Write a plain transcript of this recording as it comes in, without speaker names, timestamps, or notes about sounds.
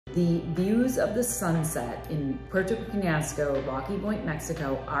The views of the sunset in Puerto Peñasco, Rocky Point,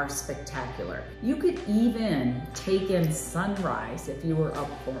 Mexico are spectacular. You could even take in sunrise if you were up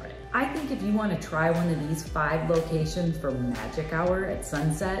for it. I think if you want to try one of these 5 locations for magic hour at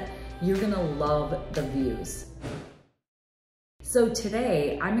sunset, you're gonna love the views. So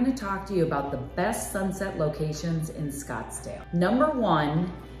today, I'm gonna talk to you about the best sunset locations in Scottsdale. Number 1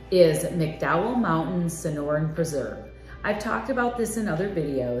 is McDowell Mountain Sonoran Preserve. I've talked about this in other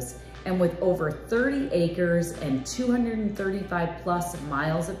videos, and with over 30 acres and 235 plus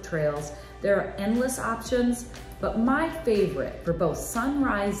miles of trails, there are endless options, but my favorite for both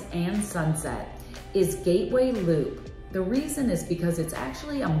sunrise and sunset is Gateway Loop. The reason is because it's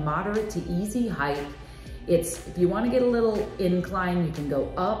actually a moderate to easy hike. If you want to get a little incline, you can go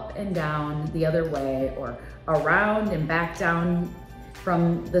up and down the other way or around and back down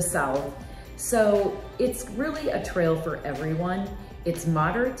from the south. So it's really a trail for everyone. It's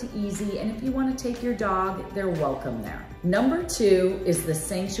moderate to easy, and if you want to take your dog, they're welcome there. Number 2 is the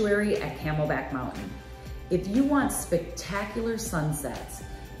Sanctuary at Camelback Mountain. If you want spectacular sunsets,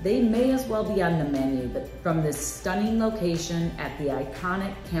 they may as well be on the menu, but from this stunning location at the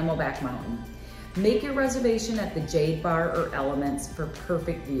iconic Camelback Mountain. Make your reservation at the Jade Bar or Elements for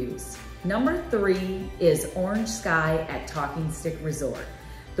perfect views. Number 3 is Orange Sky at Talking Stick Resort.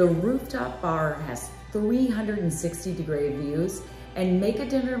 The rooftop bar has 360-degree views, and make a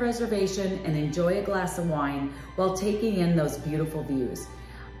dinner reservation and enjoy a glass of wine while taking in those beautiful views.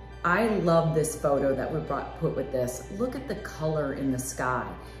 I love this photo that we put with this. Look at the color in the sky.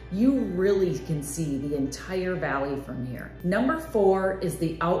 You really can see the entire valley from here. Number 4 is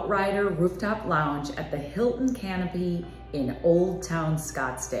the Outrider Rooftop Lounge at the Hilton Canopy in Old Town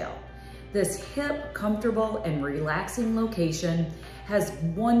Scottsdale. This hip, comfortable, and relaxing location has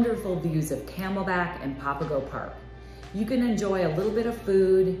wonderful views of Camelback and Papago Park. You can enjoy a little bit of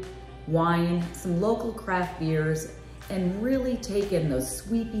food, wine, some local craft beers, and really take in those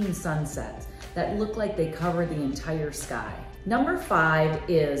sweeping sunsets that look like they cover the entire sky. Number 5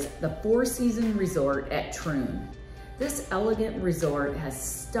 is the Four Seasons Resort at Troon. This elegant resort has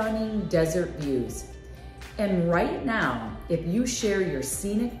stunning desert views. And right now, if you share your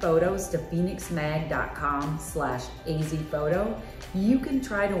scenic photos to phoenixmag.com/azphoto, you can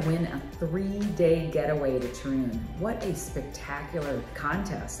try to win a 3-day getaway to Troon. What a spectacular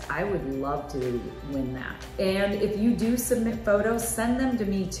contest. I would love to win that. And if you do submit photos, send them to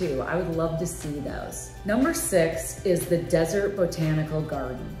me too. I would love to see those. Number 6 is the Desert Botanical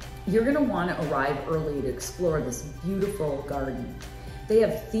Garden. You're gonna wanna arrive early to explore this beautiful garden. They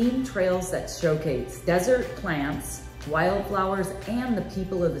have themed trails that showcase desert plants, wildflowers, and the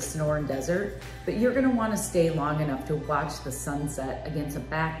people of the Sonoran Desert, but you're gonna wanna stay long enough to watch the sunset against a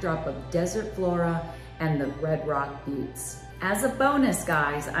backdrop of desert flora and the Red Rock Buttes. As a bonus,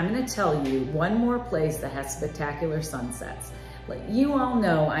 guys, I'm gonna tell you one more place that has spectacular sunsets. Like you all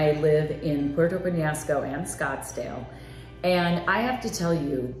know, I live in Puerto Peñasco and Scottsdale, and I have to tell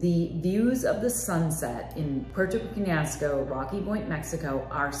you, the views of the sunset in Puerto Peñasco, Rocky Point, Mexico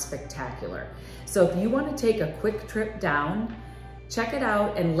are spectacular. So if you want to take a quick trip down, check it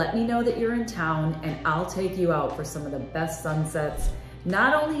out and let me know that you're in town, and I'll take you out for some of the best sunsets,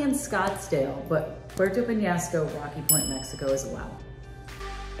 not only in Scottsdale, but Puerto Peñasco, Rocky Point, Mexico as well.